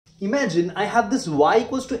Imagine I have this y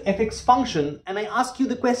equals to fx function and I ask you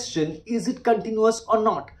the question, is it continuous or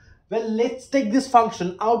not? Well, let's take this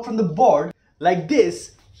function out from the board like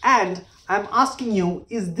this, and I'm asking you,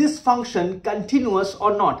 is this function continuous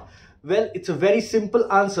or not? Well, it's a very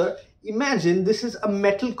simple answer. Imagine this is a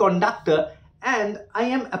metal conductor and I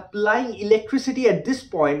am applying electricity at this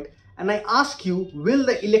point, and I ask you, will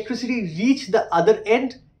the electricity reach the other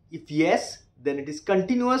end? If yes, then it is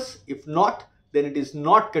continuous. If not, then it is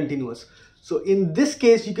not continuous. So in this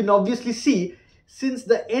case, you can obviously see, since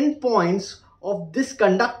the end points of this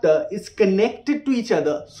conductor is connected to each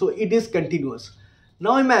other, so it is continuous.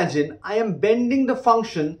 Now imagine I am bending the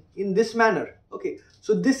function in this manner. Okay,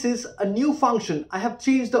 so this is a new function. I have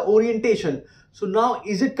changed the orientation. So now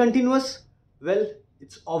is it continuous? Well,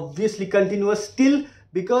 it's obviously continuous still,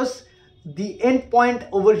 because the end point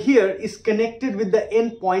over here is connected with the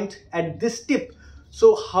end point at this tip.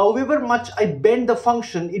 So however much I bend the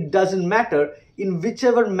function, it doesn't matter in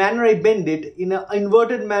whichever manner I bend it, in an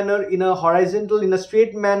inverted manner, in a horizontal, in a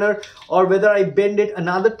straight manner, or whether I bend it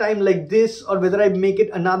another time like this, or whether I make it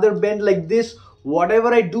another bend like this.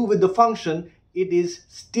 Whatever I do with the function, it is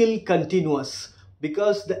still continuous,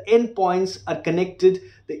 because the end points are connected.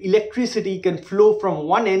 The electricity can flow from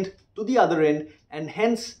one end to the other end, and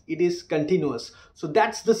hence it is continuous. So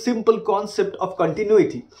that's the simple concept of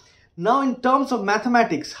continuity. Now in terms of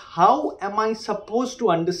mathematics, how am I supposed to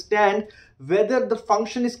understand whether the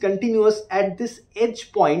function is continuous at this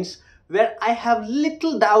edge points where I have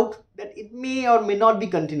little doubt that it may or may not be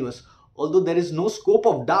continuous? Although there is no scope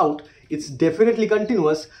of doubt, it's definitely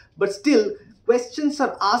continuous, but still questions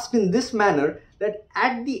are asked in this manner, that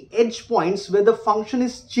at the edge points where the function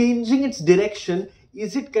is changing its direction,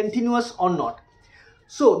 is it continuous or not?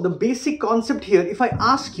 So the basic concept here, if I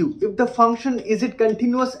ask you if the function is it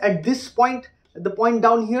continuous at this point, at the point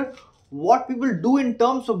down here, what we will do in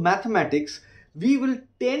terms of mathematics, we will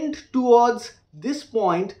tend towards this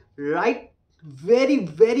point right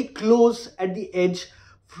very close at the edge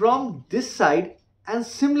from this side, and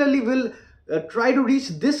similarly we'll try to reach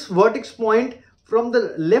this vertex point from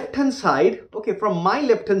the left hand side, okay, from my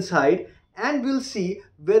left hand side, and we'll see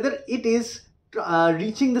whether it is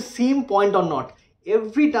reaching the same point or not.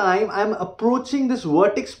 Every time I'm approaching this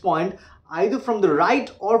vertex point, either from the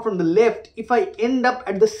right or from the left, if I end up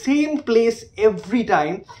at the same place every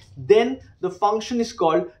time, then the function is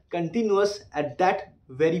called continuous at that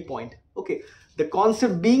very point. Okay, the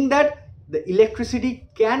concept being that the electricity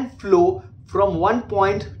can flow from one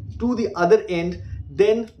point to the other end,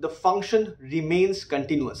 then the function remains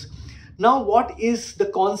continuous. Now what is the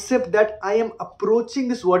concept that I am approaching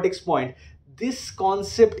this vertex point? This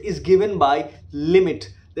concept is given by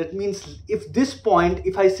limit. That means if this point,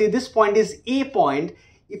 if I say this point is a point,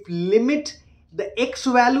 if limit the x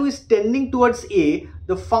value is tending towards a,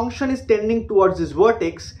 the function is tending towards this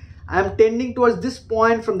vertex. I am tending towards this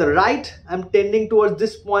point from the right, I am tending towards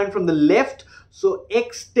this point from the left. So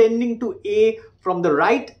x tending to a from the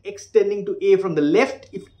right, x tending to a from the left.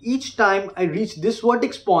 If each time I reach this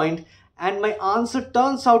vertex point and my answer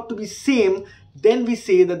turns out to be same, then we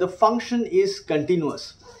say that the function is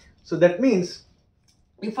continuous. So that means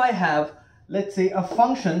if I have, let's say, a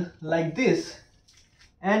function like this,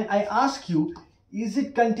 and I ask you, is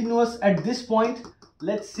it continuous at this point?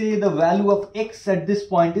 Let's say the value of x at this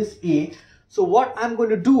point is a. So what I'm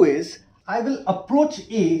going to do is, I will approach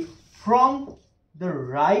a from the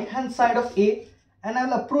right hand side of a, and I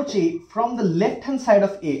will approach a from the left hand side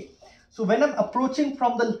of a. So when I'm approaching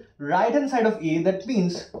from the right hand side of a, that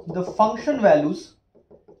means the function values,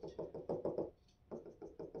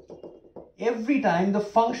 every time the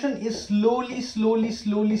function is slowly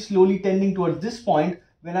tending towards this point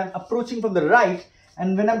when I'm approaching from the right,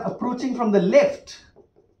 and when I'm approaching from the left,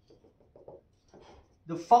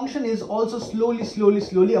 the function is also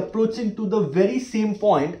slowly approaching to the very same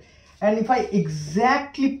point. And if I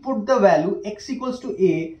exactly put the value x equals to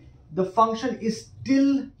a, the function is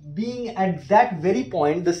still being at that very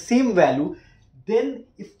point, the same value. Then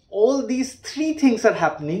if all these three things are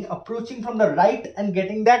happening, approaching from the right and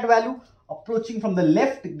getting that value, approaching from the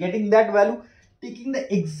left, getting that value, taking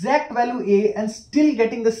the exact value a and still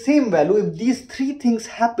getting the same value, if these three things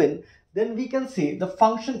happen, then we can say the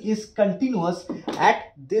function is continuous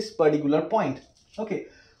at this particular point. Okay,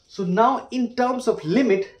 so now in terms of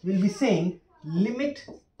limit, we'll be saying limit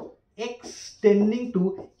x tending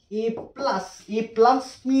to a plus. A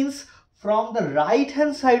plus means from the right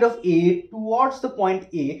hand side of a towards the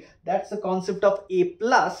point a. That's the concept of a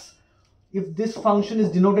plus. If this function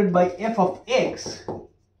is denoted by f of x,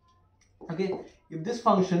 okay, if this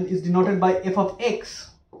function is denoted by f of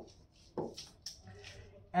x,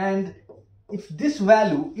 and if this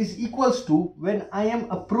value is equals to, when I am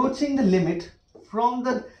approaching the limit from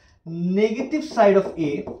the negative side of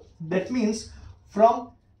a, that means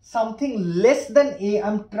from something less than a,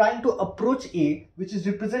 I'm trying to approach a, which is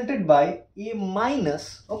represented by a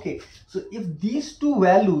minus. Okay, so if these two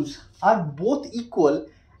values are both equal,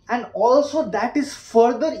 and also that is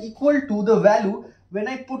further equal to the value when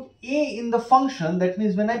I put a in the function, that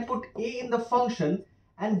means when I put a in the function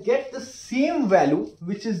and get the same value,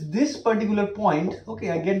 which is this particular point,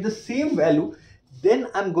 okay, I get the same value, then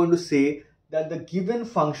I'm going to say that the given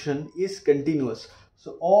function is continuous.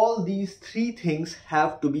 So all these three things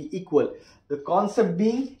have to be equal. The concept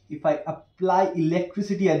being, if I apply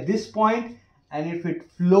electricity at this point and if it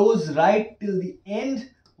flows right till the end,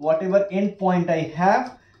 whatever end point I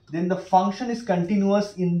have, then the function is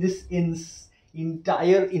continuous in this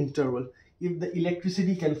entire interval. If the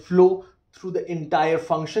electricity can flow through the entire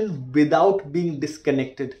function without being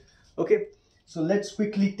disconnected. Okay, so let's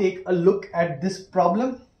quickly take a look at this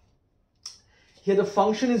problem. Here the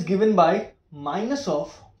function is given by minus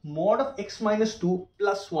of mod of x minus 2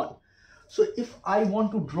 plus 1. So if I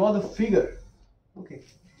want to draw the figure, okay,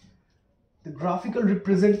 the graphical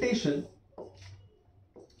representation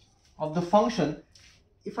of the function,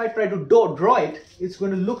 if I try to draw it, it's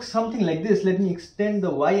going to look something like this. Let me extend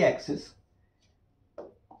the y-axis.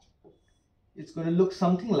 It's going to look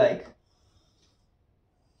something like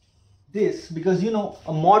this, because you know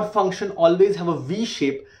a mod function always have a V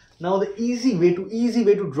shape. Now the easy way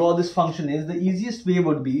to draw this function is, the easiest way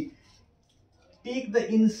would be, take the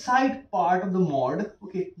inside part of the mod,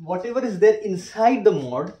 okay, whatever is there inside the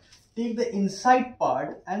mod, take the inside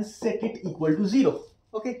part and set it equal to 0.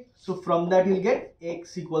 Okay, so from that you'll get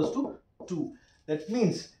x equals to 2. That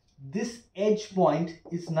means this edge point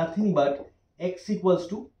is nothing but x equals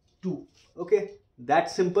to 2. Okay,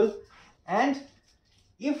 that's simple. And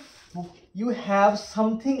if you have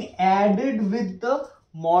something added with the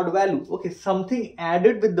mod value, okay, something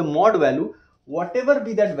added with the mod value, whatever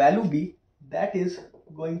be that value be, that is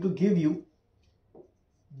going to give you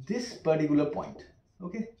this particular point,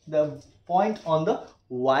 okay, the point on the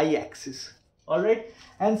y-axis. All right,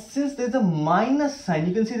 and since there's a minus sign,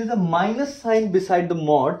 you can see there's a minus sign beside the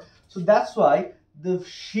mod, so that's why the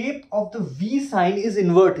shape of the V sign is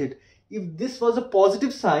inverted. If this was a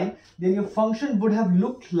positive sign, then your function would have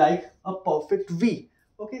looked like a perfect V.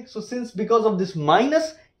 Okay, so since because of this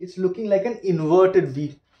minus, it's looking like an inverted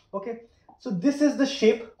V. Okay, so this is the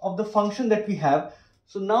shape of the function that we have.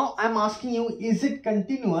 So now I'm asking you, is it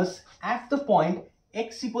continuous at the point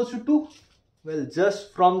x equals to 2? Well,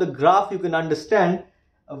 just from the graph you can understand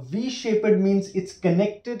a V-shaped means it's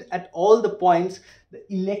connected at all the points. The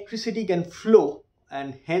electricity can flow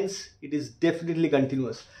and hence it is definitely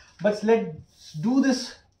continuous. But let's do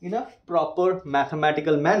this in a proper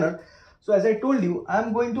mathematical manner. So as I told you,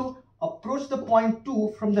 I'm going to approach the point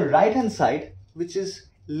 2 from the right hand side, which is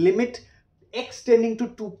limit x tending to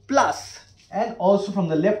 2 plus, and also from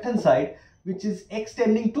the left hand side, which is x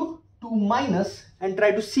tending to 2 minus, and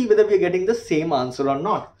try to see whether we are getting the same answer or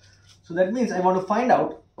not. So that means I want to find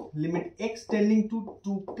out limit x tending to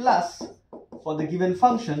 2 plus for the given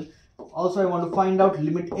function. Also I want to find out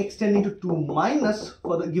limit x tending to 2 minus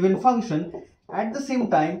for the given function. At the same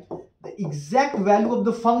time, the exact value of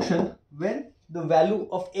the function when the value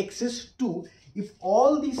of x is 2. If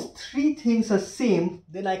all these three things are same,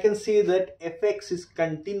 then I can say that fx is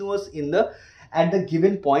continuous at the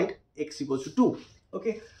given point x equals to 2.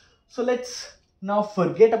 Okay, so let's now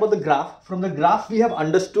forget about the graph. From the graph we have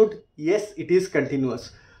understood, yes, it is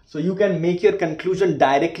continuous. So you can make your conclusion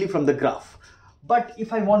directly from the graph. But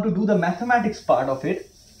if I want to do the mathematics part of it,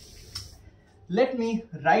 let me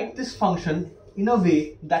write this function in a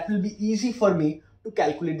way that will be easy for me to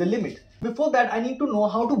calculate the limit. Before that, I need to know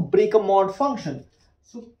how to break a mod function.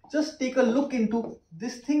 So just take a look into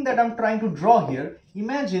this thing that I'm trying to draw here.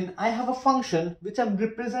 Imagine I have a function which I'm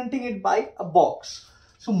representing it by a box.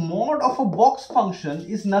 So mod of a box function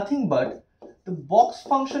is nothing but the box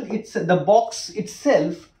function, the box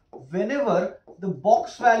itself, whenever the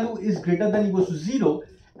box value is greater than or equals to 0,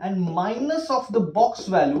 and minus of the box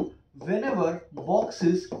value whenever box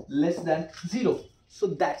is less than 0. So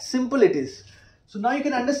that simple it is. So now you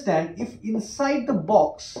can understand, if inside the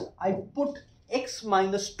box I put x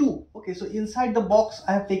minus 2, okay, so inside the box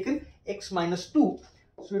I have taken x minus 2,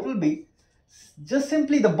 so it will be just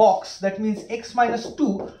simply the box, that means x minus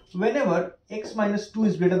 2 whenever x minus 2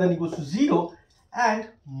 is greater than or equals to 0, and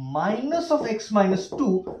minus of x minus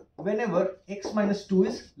 2 whenever x minus 2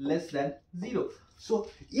 is less than 0. So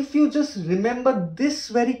if you just remember this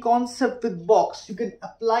very concept with box, you can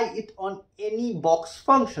apply it on any box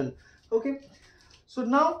function. Okay, so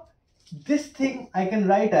now this thing I can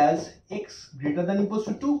write as x greater than equals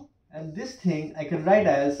to 2, and this thing I can write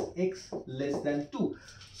as x less than 2.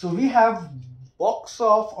 So we have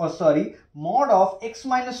mod of x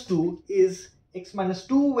minus 2 is x minus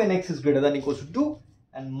 2 when x is greater than equals to 2,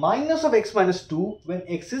 and minus of x minus 2 when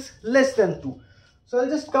x is less than 2. So I'll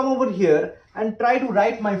just come over here and try to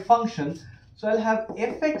write my function. So I'll have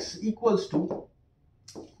fx equals to,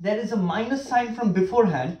 there is a minus sign from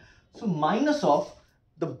beforehand, so minus of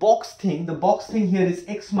the box thing here is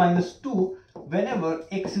x minus 2 whenever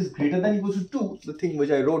x is greater than equals to 2, the thing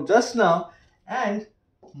which I wrote just now, and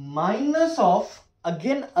minus of,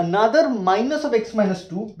 again another minus of x minus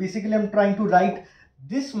 2. Basically I'm trying to write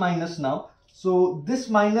this minus now, so this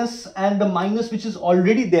minus and the minus which is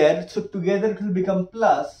already there, so together it will become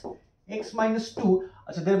plus x minus 2.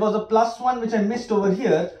 So there was a plus 1 which I missed over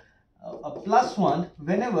here, a plus 1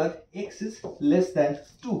 whenever x is less than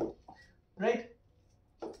 2, right?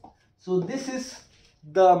 So this is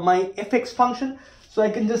my fx function. So I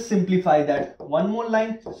can just simplify that one more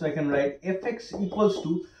line. So I can write fx equals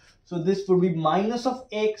to, so this would be minus of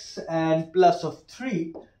x and plus of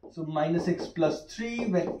 3. So minus x plus 3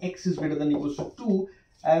 when x is greater than equals to 2,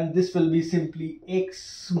 and this will be simply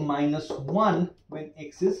x minus 1 when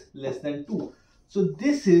x is less than 2. So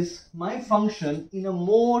this is my function in a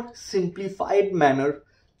more simplified manner,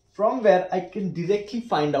 from where I can directly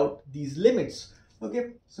find out these limits.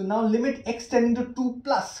 Okay, so now limit x tending to 2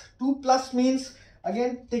 plus. 2 plus means,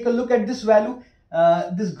 again take a look at this value.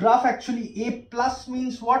 This graph actually a plus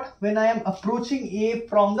means what? When I am approaching a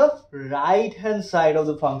from the right hand side of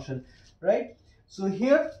the function, right? So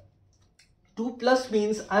here 2 plus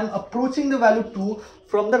means I'm approaching the value 2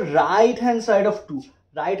 from the right hand side of 2.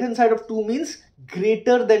 Right hand side of 2 means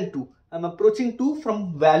greater than 2. I'm approaching 2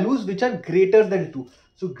 from values which are greater than 2.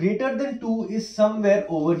 So greater than 2 is somewhere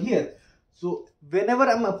over here. So whenever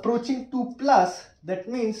I'm approaching 2 plus, that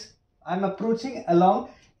means I'm approaching along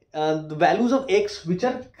the values of x which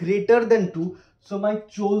are greater than 2. So my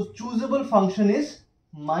choosable function is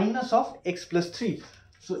minus of x plus 3.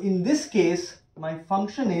 So in this case, my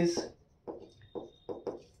function is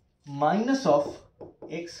minus of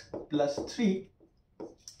x plus 3,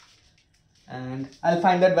 and I'll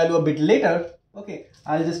find that value a bit later. Okay,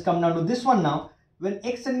 I'll just come down to this one now. When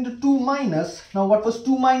x tending to 2 minus, now what was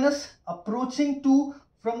 2 minus? Approaching 2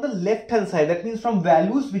 from the left hand side, that means from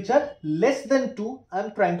values which are less than 2,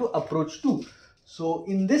 I'm trying to approach 2. So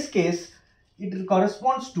in this case, it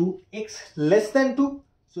corresponds to x less than 2.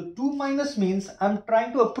 So 2 minus means I'm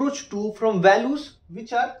trying to approach 2 from values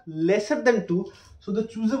which are lesser than 2. So the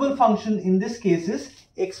choosable function in this case is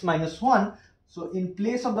x minus 1. So in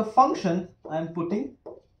place of the function, I'm putting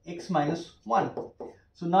x minus 1.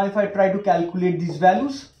 So now if I try to calculate these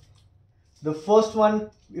values, the first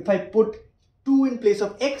one, if I put 2 in place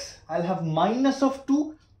of x, I'll have minus of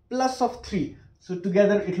 2 plus of 3. So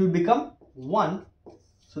together it will become 1.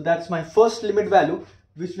 So that's my first limit value,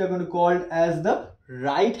 which we are going to call as the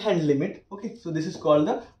right hand limit. Okay, so this is called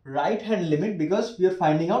the right hand limit because we are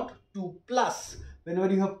finding out 2 plus.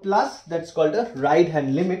 Whenever you have plus, that's called a right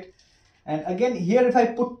hand limit. And again here if I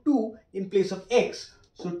put 2 in place of x,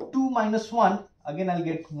 so 2 minus 1, again I'll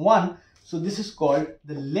get 1. So this is called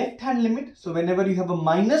the left hand limit. So whenever you have a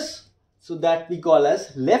minus, so that we call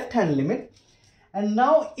as left hand limit. And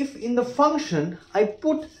now if in the function I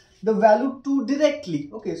put the value 2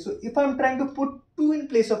 directly, okay, so if I'm trying to put 2 in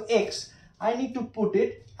place of x, I need to put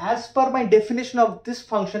it as per my definition of this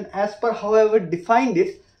function, as per however defined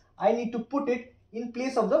it, I need to put it in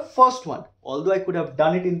place of the first one. Although I could have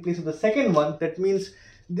done it in place of the second one, that means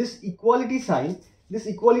this equality sign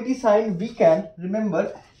we can,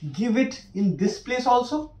 remember, give it in this place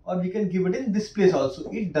also, or we can give it in this place also.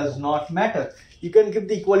 It does not matter. You can give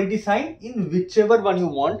the equality sign in whichever one you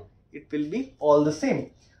want. It will be all the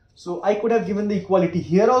same. So I could have given the equality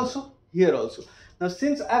here also, here also. Now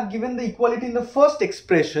since I have given the equality in the first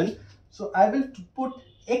expression, so I will put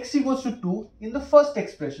x equals to 2 in the first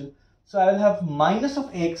expression. So I will have minus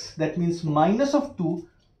of x, that means minus of 2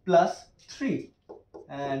 plus 3,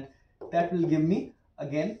 and that will give me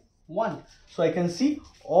again 1. So I can see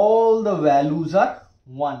all the values are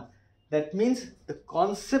 1. That means the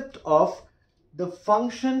concept of the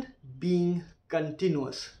function being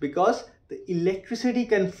continuous, because the electricity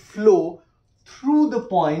can flow through the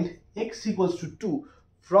point x equals to 2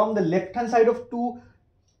 from the left hand side of 2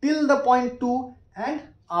 till the point 2 and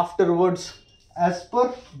afterwards, as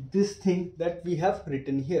per this thing that we have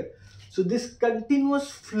written here. So this continuous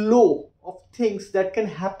flow of things that can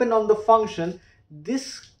happen on the function,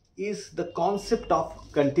 this is the concept of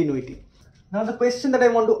continuity. Now the question that I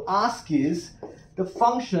want to ask is, the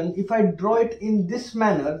function, if I draw it in this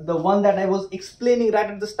manner, the one that I was explaining right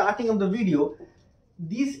at the starting of the video,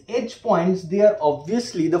 these edge points, they are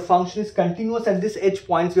obviously, the function is continuous at these edge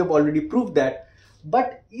points, we have already proved that.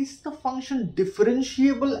 But is the function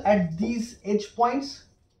differentiable at these edge points?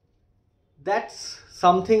 That's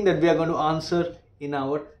something that we are going to answer in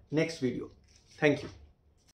our next video. Thank you.